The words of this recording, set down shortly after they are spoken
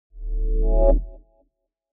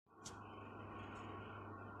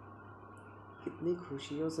कितनी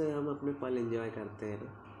खुशियों से हम अपने पल एंजॉय करते हैं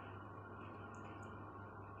ना।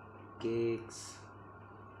 केक्स,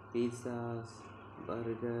 पिज़्ज़ास,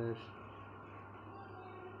 बर्गर,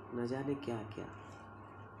 न जाने क्या क्या,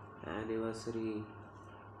 एनिवर्सरी,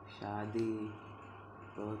 शादी,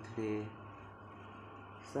 बर्थडे,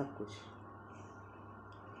 सब कुछ।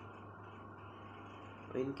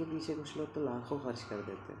 और इनके पीछे कुछ लोग तो लाखों खर्च कर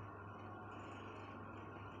देते हैं।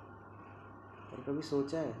 और कभी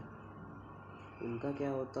सोचा है उनका क्या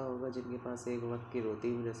होता होगा जिनके पास एक वक्त की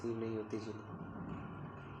रोटी भी नसीब नहीं होती, जिन्हें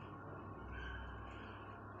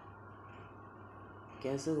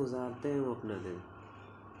कैसे गुजारते हैं वो अपना दिन।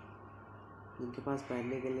 उनके पास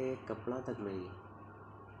पहनने के लिए एक कपड़ा तक नहीं है।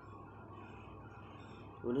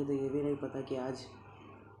 उन्हें तो ये भी नहीं पता कि आज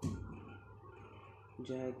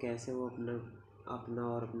जो है कैसे वो अपना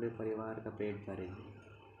और अपने परिवार का पेट भरेंगे।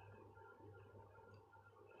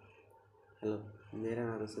 हेलो, मेरा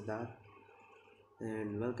नाम है Siddharth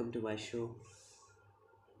and welcome to my show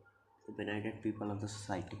the benefit people of the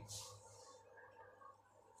society.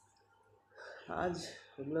 आज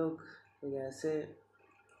हम लोग एक ऐसे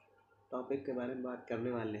टॉपिक के बारे में बात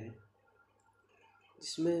करने वाले हैं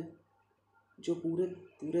जिसमें जो पूरे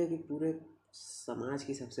पूरे के पूरे समाज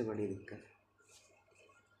की सबसे बड़ी दिक्कत है।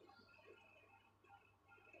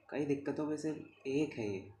 कई दिक्कतों में से एक है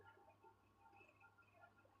ये।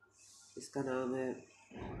 इसका नाम है,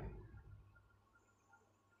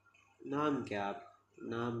 नाम क्या आप,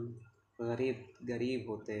 नाम गरीब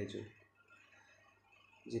होते हैं जो,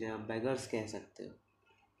 जिन्हें आप बेगर्स कह सकते हो,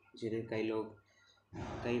 जिन्हें कई लोग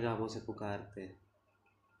कई नामों से पुकारते हैं।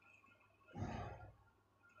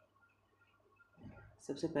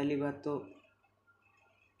 सबसे पहली बात तो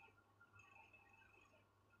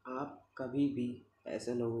आप कभी भी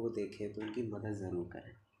ऐसे लोगों को देखें तो उनकी मदद ज़रूर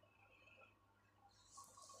करें।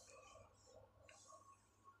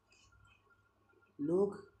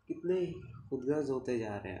 लोग कितने खुदगर्ज होते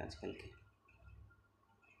जा रहे हैं आजकल के।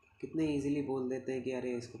 कितने इजीली बोल देते हैं कि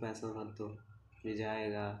अरे इसको पैसा मत दो, ये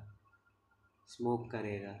जाएगा, स्मोक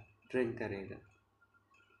करेगा, ड्रिंक करेगा।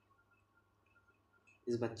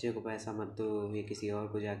 इस बच्चे को पैसा मत दो, ये किसी और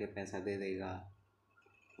को जाके पैसा दे देगा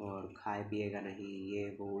और खाए पिएगा नहीं, ये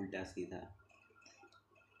वो उल्टा सीधा।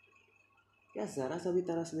 क्या ज़रा सा भी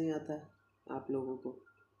तरस नहीं आता है आप लोगों को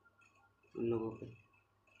उन लोगों पे?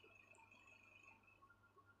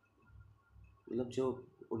 मतलब जो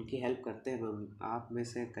उनकी हेल्प करते हैं, आप में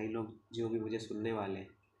से कई लोग जो भी मुझे सुनने वाले हैं,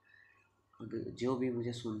 जो भी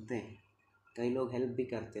मुझे सुनते हैं, कई लोग हेल्प भी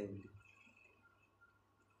करते हैं उनकी।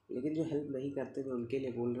 लेकिन जो हेल्प नहीं करते, मैं उनके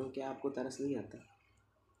लिए बोल रहा हूँ, क्या आपको तरस नहीं आता?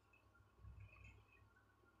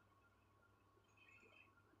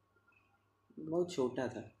 बहुत छोटा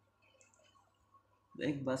था, मैं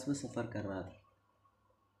एक बस में सफ़र कर रहा था।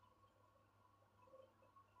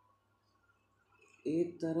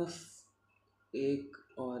 एक तरफ एक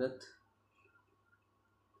औरत,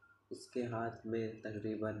 उसके हाथ में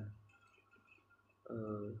तकरीबन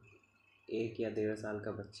 1 या 1.5 साल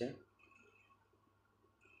का बच्चा,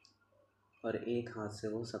 और एक हाथ से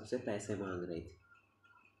वो सबसे पैसे मांग रही थी।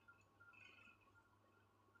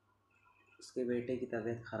 उसके बेटे की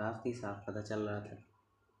तबीयत ख़राब थी, साफ पता चल रहा था।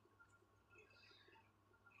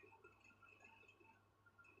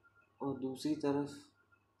 और दूसरी तरफ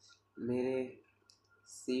मेरे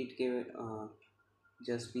सीट के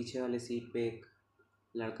जस्ट पीछे वाले सीट पे एक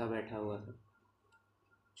लड़का बैठा हुआ था,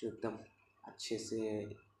 जो एकदम अच्छे से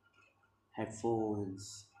हेडफोन्स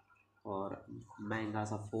और महंगा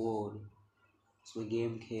सा फ़ोन, उसमें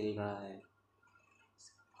गेम खेल रहा है,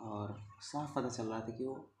 और साफ पता चल रहा था कि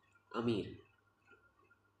वो अमीर है।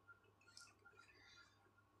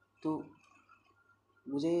 तो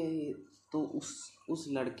मुझे तो उस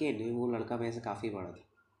लड़के ने, वो लड़का मेरे से काफ़ी बड़ा था,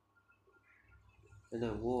 है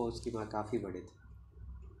ना, वो उसकी माँ काफ़ी बड़े थे।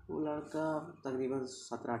 वो लड़का तकरीबन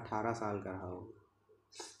 17-18 साल का रहा हो।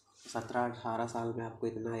 17-18 साल में आपको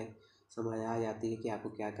इतना समझ आ जाती है कि आपको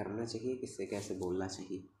क्या करना चाहिए, किससे कैसे बोलना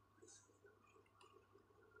चाहिए।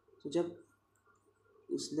 तो जब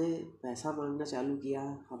उसने पैसा मांगना चालू किया,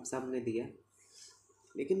 हम सब ने दिया,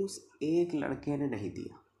 लेकिन उस एक लड़के ने नहीं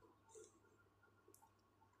दिया।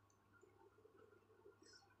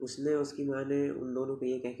 उसने, उसकी माँ ने उन दोनों को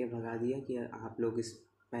ये कह के भगा दिया कि आप लोग इस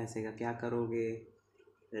पैसे का क्या करोगे,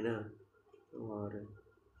 है ना, और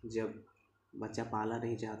जब बच्चा पाला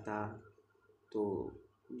नहीं जाता तो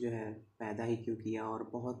जो है पैदा ही क्यों किया, और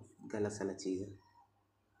बहुत गलत सलत चीज़ है।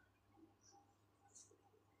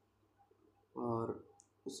 और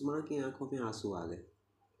उस माँ की आंखों में आंसू आ गए।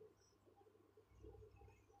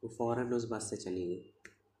 वो फ़ौरन उस बस से चली गई।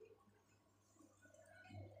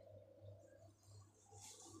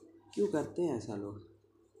 क्यों करते हैं ऐसा लोग?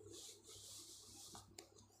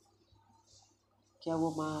 क्या वो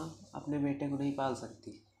माँ अपने बेटे को नहीं पाल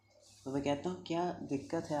सकती? तो मैं कहता हूँ क्या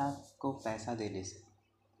दिक्कत है आपको पैसा देने से?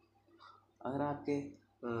 अगर आपके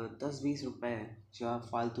 10-20 रुपए जो आप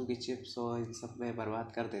फालतू के चिप्स और इन सब में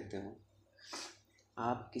बर्बाद कर देते हो,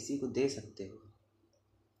 आप किसी को दे सकते हो,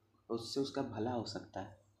 उससे उसका भला हो सकता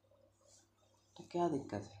है, तो क्या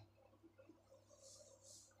दिक्कत है?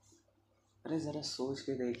 अरे ज़रा सोच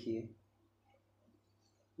के देखिए,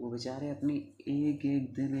 वो बेचारे अपनी एक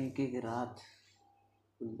एक दिन एक एक रात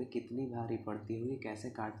उन पे कितनी भारी पड़ती हुई, कैसे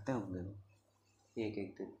काटते होंगे वो एक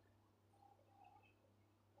एक दिन,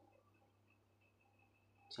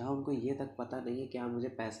 जहाँ उनको ये तक पता नहीं है क्या मुझे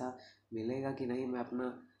पैसा मिलेगा कि नहीं, मैं अपना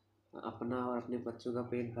अपना और अपने बच्चों का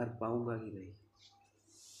पेट भर पाऊंगा कि नहीं।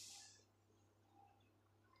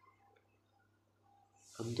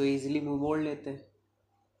 हम तो इजीली मुंह मोड़ लेते हैं,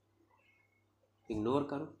 इग्नोर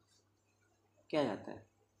करो, क्या जाता है,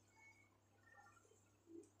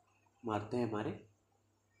 मारते हैं हमारे।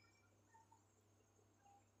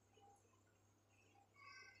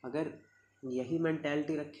 अगर यही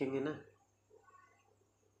मेंटेलिटी रखेंगे ना,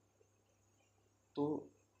 तो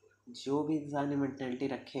जो भी इंसान ये मेंटेलिटी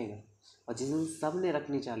रखेगा, और जिस दिन सब ने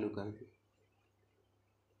रखनी चालू कर दी,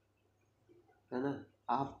 है ना,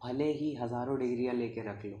 आप भले ही हज़ारों डिग्रियां लेके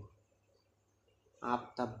रख लो,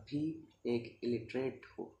 आप तब भी एक इलिटरेट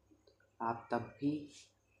हो, आप तब भी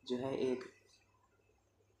जो है एक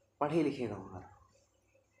पढ़े लिखे का हो।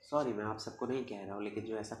 सॉरी, मैं आप सबको नहीं कह रहा हूँ, लेकिन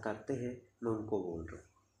जो ऐसा करते हैं मैं उनको बोल रहा हूँ।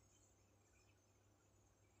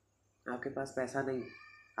 आपके पास पैसा नहीं,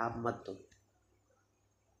 आप मत दो,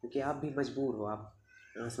 क्योंकि आप भी मजबूर हो, आप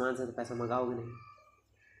आसमान से तो पैसा मंगाओगे नहीं।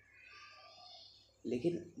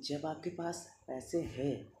 लेकिन जब आपके पास पैसे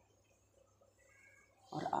हैं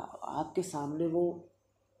और आपके सामने वो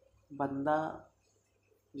बंदा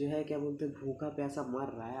जो है क्या बोलते हैं भूखा प्यासा मर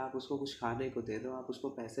रहा है, आप उसको कुछ खाने को दे दो, आप उसको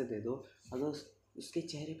पैसे दे दो, अगर उसके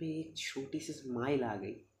चेहरे पे एक छोटी सी स्माइल आ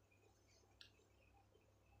गई,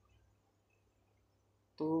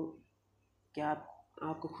 तो क्या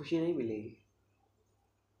आपको खुशी नहीं मिलेगी?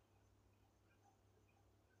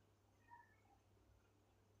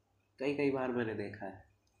 कई कई बार मैंने देखा है,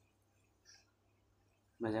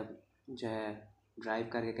 मैं जब जो है ड्राइव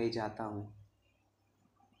करके कहीं जाता हूँ,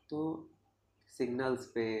 तो सिग्नल्स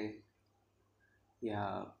पे या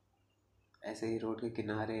ऐसे ही रोड के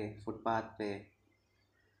किनारे फुटपाथ पे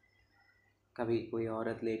कभी कोई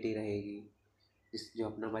औरत लेटी रहेगी, जो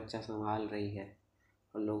अपना बच्चा संभाल रही है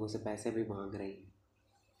और लोगों से पैसे भी मांग रही है।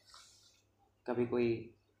 कभी कोई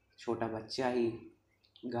छोटा बच्चा ही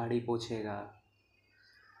गाड़ी पोंछेगा,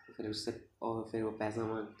 फिर उससे और फिर वो पैसा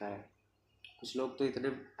मांगता है। कुछ लोग तो इतने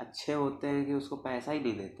अच्छे होते हैं कि उसको पैसा ही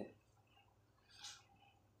नहीं देते,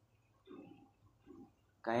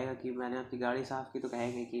 कहेगा कि मैंने आपकी गाड़ी साफ़ की, तो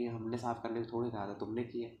कहेंगे कि हमने साफ़ करने को थोड़ी कहा था, तुमने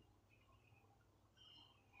किया।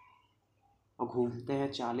 और घूमते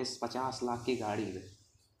हैं 40-50 लाख की गाड़ी में।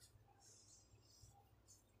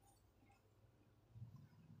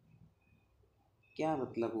 क्या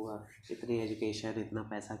मतलब हुआ इतनी एजुकेशन, इतना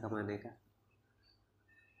पैसा कमाने का?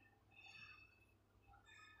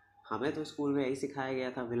 हमें तो स्कूल में यही सिखाया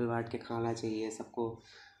गया था, मिल बांट के खाना चाहिए सबको,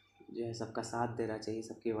 जो है सबका साथ देना चाहिए,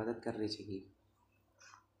 सबकी मदद करनी चाहिए।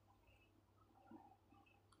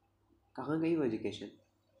 कहाँ गई वो एजुकेशन?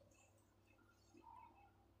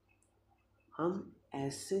 हम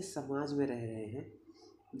ऐसे समाज में रह रहे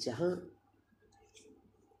हैं जहाँ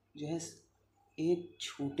जो है एक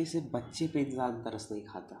छोटे से बच्चे पे इंसान तरस नहीं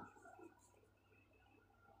खाता,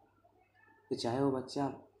 तो चाहे वो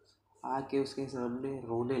बच्चा आके उसके सामने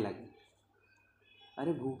रोने लगे,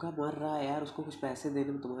 अरे भूखा मर रहा है यार, उसको कुछ पैसे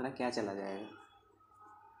देने में तुम्हारा क्या चला जाएगा?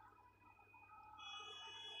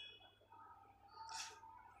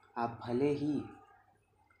 आप भले ही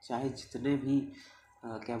चाहे जितने भी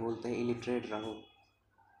क्या बोलते हैं इलिटरेट रहो,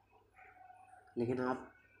 लेकिन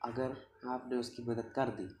आप अगर आपने उसकी मदद कर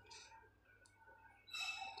दी,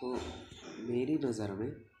 तो मेरी नज़र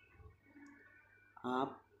में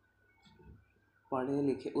आप पढ़े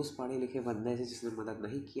लिखे बंदे से जिसने मदद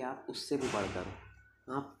नहीं की, आप उससे भी बढ़कर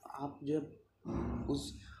हो। आप जो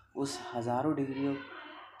उस उस हज़ारों डिग्रियों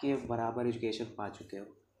के बराबर एजुकेशन पा चुके हो,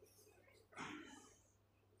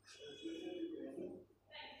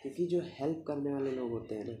 क्योंकि जो हेल्प करने वाले लोग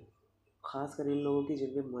होते हैं ना, ख़ास कर इन लोगों की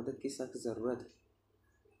जिनमें मदद की सख्त ज़रूरत है।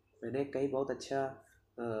 मैंने कई बहुत अच्छा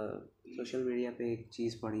सोशल मीडिया पे एक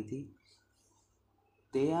चीज़ पढ़ी थी,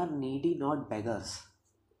 they are needy not beggars,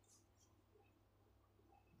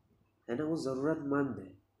 है ना, वो ज़रूरतमंद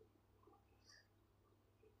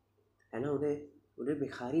है ना, उन्हें उन्हें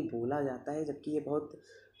भिखारी बोला जाता है, जबकि ये बहुत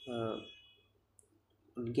अ,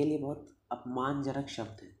 उनके लिए बहुत अपमानजनक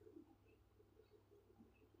शब्द है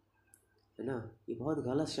है ना, ये बहुत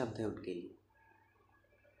गलत शब्द है उनके लिए।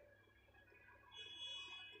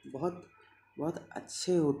 बहुत बहुत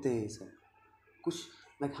अच्छे होते हैं ये सब कुछ।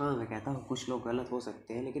 मैं कहता हूँ कुछ लोग गलत हो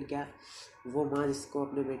सकते हैं, लेकिन क्या वो माँ जिसको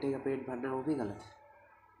अपने बेटे का पेट भरना है वो भी गलत है?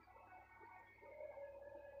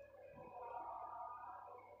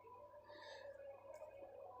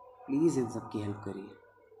 प्लीज़ इन सब की हेल्प करिए।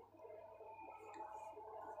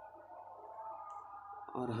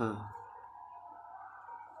 और हाँ,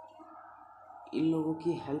 इन लोगों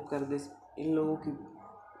की हेल्प करने से, इन लोगों की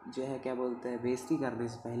जो है क्या बोलते हैं, बेइज्जती करने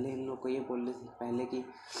से पहले, इन लोग को ये बोलने से पहले कि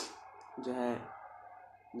जो है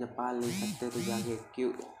जब पाल नहीं सकते तो जाके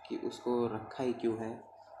क्यों कि उसको रखा ही क्यों है,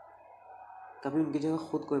 कभी उनकी जगह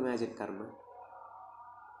खुद को इमेजिन करना।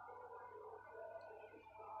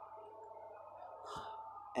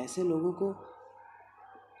 ऐसे लोगों को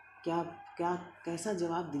क्या क्या कैसा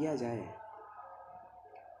जवाब दिया जाए?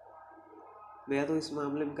 मेरा तो इस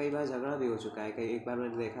मामले में कई बार झगड़ा भी हो चुका है। कई एक बार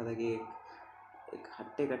मैंने देखा था कि एक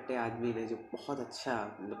हट्टे कट्टे आदमी ने, जो बहुत अच्छा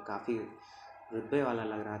मतलब काफ़ी रुतबे वाला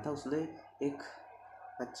लग रहा था, उसने एक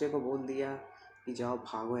बच्चे को बोल दिया कि जाओ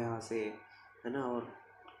भागो यहाँ से, है ना। और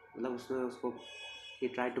मतलब उसने उसको ही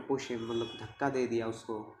ट्राई टू पुश हिम, मतलब धक्का दे दिया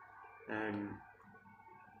उसको। एंड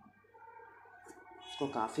उसको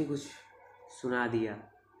काफ़ी कुछ सुना दिया,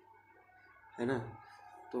 है ना।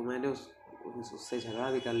 तो मैंने उससे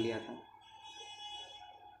झगड़ा भी कर लिया था।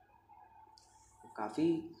 काफ़ी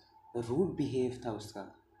रूड बिहेव था उसका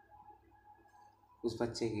उस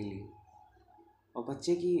बच्चे के लिए। और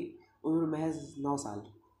बच्चे की उम्र महज 9 साल।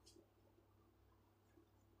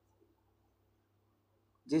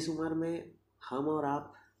 जिस उम्र में हम और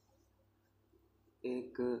आप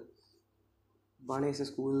एक बड़े से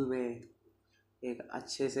स्कूल में एक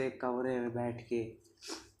अच्छे से कमरे में बैठ के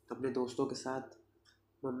अपने दोस्तों के साथ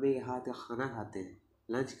मम्मी के हाथ का खाना खाते हैं,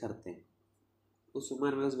 लंच करते हैं, उस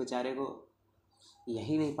उम्र में उस बेचारे को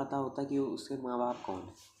यही नहीं पता होता कि उसके माँ बाप कौन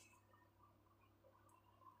है।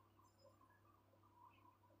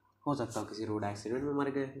 हो सकता है किसी रोड एक्सीडेंट में मर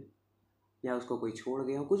गए हैं, या उसको कोई छोड़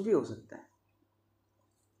गया हो, कुछ भी हो सकता है।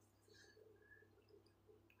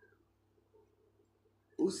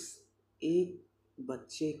 उस एक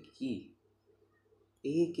बच्चे की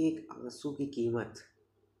एक एक आंसू की कीमत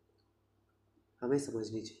हमें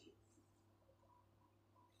समझनी चाहिए।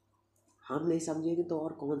 हम नहीं समझेंगे तो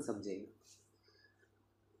और कौन समझेगा?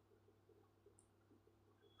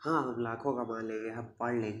 हाँ, हम लाखों कमा लेंगे, हम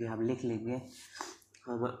पढ़ लेंगे, हम लिख लेंगे,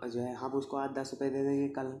 हम जो है हम उसको 8-10 रुपये दे देंगे,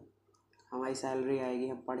 कल हमारी सैलरी आएगी,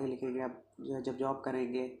 हम पढ़े लिखेंगे, अब जो है जब जॉब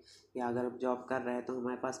करेंगे, या अगर जॉब कर रहे हैं तो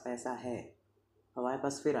हमारे पास पैसा है, हमारे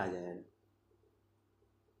पास फिर आ जाएगा।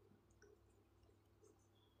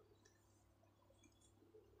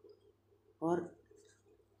 और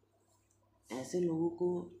ऐसे लोगों को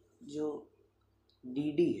जो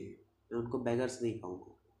नीडी है, मैं उनको बेगर्स नहीं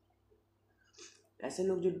कहूँगा, ऐसे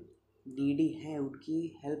लोग जो नीडी है उनकी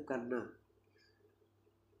हेल्प करना,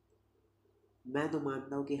 मैं तो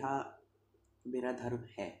मानता हूँ कि हाँ, मेरा धर्म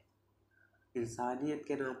है। इंसानियत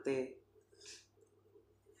के नाते,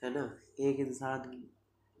 है ना, एक इंसान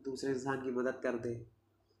दूसरे इंसान की मदद कर दे,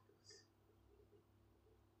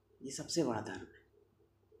 ये सबसे बड़ा धर्म है।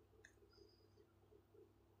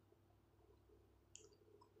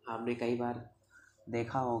 आपने कई बार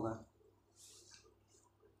देखा होगा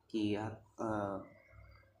कि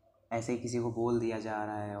ऐसे ही किसी को बोल दिया जा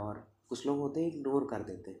रहा है और कुछ लोग होते हैं इग्नोर कर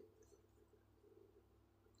देते हैं।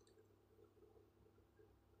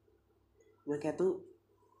 मैं कहता हूँ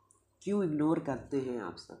क्यों इग्नोर करते हैं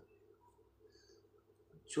आप सब?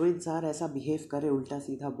 जो इंसान ऐसा बिहेव करे, उल्टा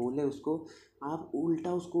सीधा बोले उसको, आप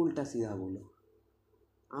उल्टा सीधा बोलो।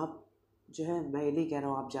 आप जो है, मैं ये नहीं कह रहा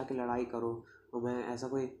हूँ आप जाके लड़ाई करो, और मैं ऐसा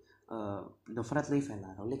कोई नफ़रत नहीं फैला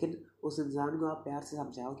रहा हूँ, लेकिन उस इंसान को आप प्यार से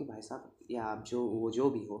समझाओ कि भाई साहब, या आप जो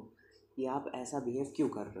भी हो, कि आप ऐसा बिहेव क्यों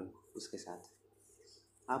कर रहे हो उसके साथ।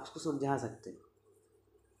 आप उसको समझा सकते हो।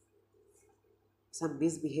 ऐसा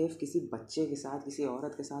मिसबिहेव किसी बच्चे के साथ, किसी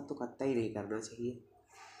औरत के साथ तो कतई नहीं करना चाहिए।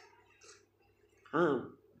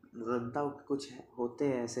 हाँ, मानता हूँ कि कुछ होते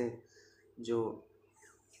हैं ऐसे जो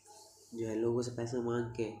जो है लोगों से पैसे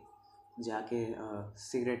मांग के जाके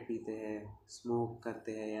सिगरेट पीते हैं, स्मोक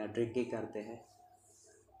करते हैं, या ड्रिंकिंग करते हैं,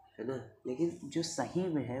 है ना। लेकिन जो सही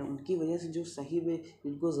में है, उनकी वजह से जो सही में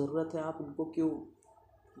इनको ज़रूरत है, आप उनको क्यों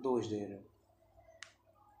दोष दे रहे हो?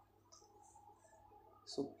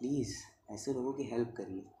 सो प्लीज़ ऐसे लोगों की हेल्प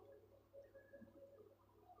करिए।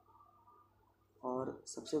 और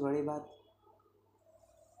सबसे बड़ी बात,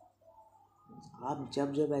 आप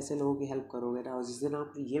जब जब ऐसे लोगों की हेल्प करोगे ना, और जिस दिन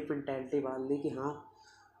आपने ये मेंटेलिटी बांध ली कि हाँ,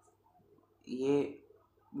 ये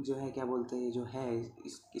जो है क्या बोलते हैं, जो है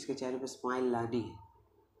इसके चेहरे पे स्माइल लानी है,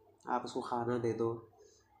 आप उसको खाना दे दो,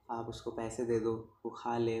 आप उसको पैसे दे दो, वो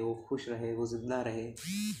खा ले, वो खुश रहे, वो ज़िंदा रहे,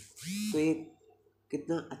 तो ये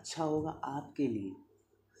कितना अच्छा होगा आपके लिए।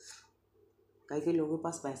 कई कई लोगों के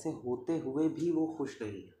पास पैसे होते हुए भी वो खुश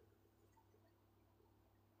नहीं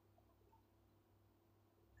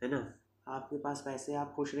है ना। आपके पास पैसे,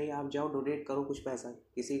 आप खुश नहीं, आप जाओ डोनेट करो कुछ पैसा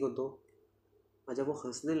किसी को दो, और जब वो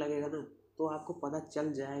हंसने लगेगा ना, तो आपको पता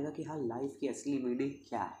चल जाएगा कि हाँ, लाइफ की असली मीनिंग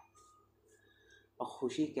क्या है और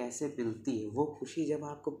खुशी कैसे मिलती है। वो खुशी जब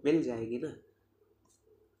आपको मिल जाएगी ना,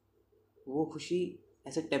 वो खुशी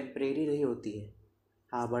ऐसे टेम्परेरी नहीं होती है।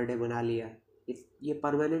 हाँ, बर्थडे मना लिया, ये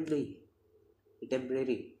परमानेंट नहीं है, ये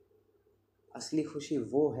टेम्परेरी। असली खुशी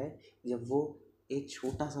वो है जब वो एक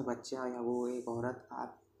छोटा सा बच्चा या वो एक औरत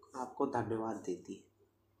आपको धन्यवाद देती है।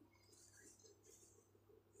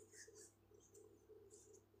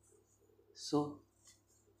 सो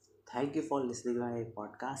thank you for listening my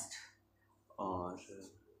podcast, और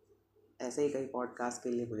ऐसे ही कई पॉडकास्ट के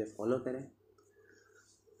लिए मुझे फॉलो करें।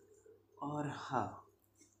 और हाँ,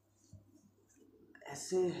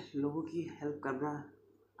 ऐसे लोगों की हेल्प करना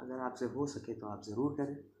अगर आपसे हो सके तो आप ज़रूर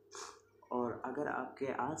करें। और अगर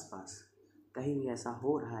आपके आसपास कहीं भी ऐसा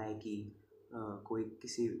हो रहा है कि कोई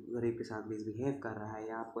किसी गरीब के साथ मिसबिहेव कर रहा है,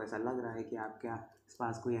 या आपको ऐसा लग रहा है कि आपके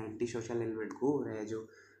आसपास कोई एंटी सोशल एलिमेंट घूम रहे हैं जो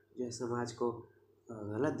जो समाज को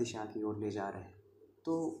गलत दिशा की ओर ले जा रहे हैं,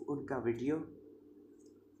 तो उनका वीडियो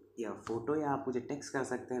या फ़ोटो या आप मुझे टेक्स्ट कर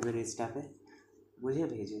सकते हैं मेरे इंस्टा पे, मुझे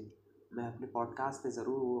भेजें। मैं अपने पॉडकास्ट में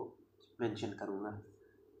ज़रूर वो मेंशन करूँगा।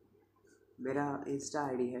 मेरा इंस्टा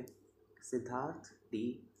आईडी है Siddharth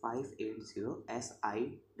D580,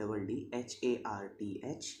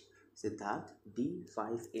 SIDDHARTH, Siddharth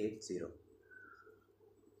D580।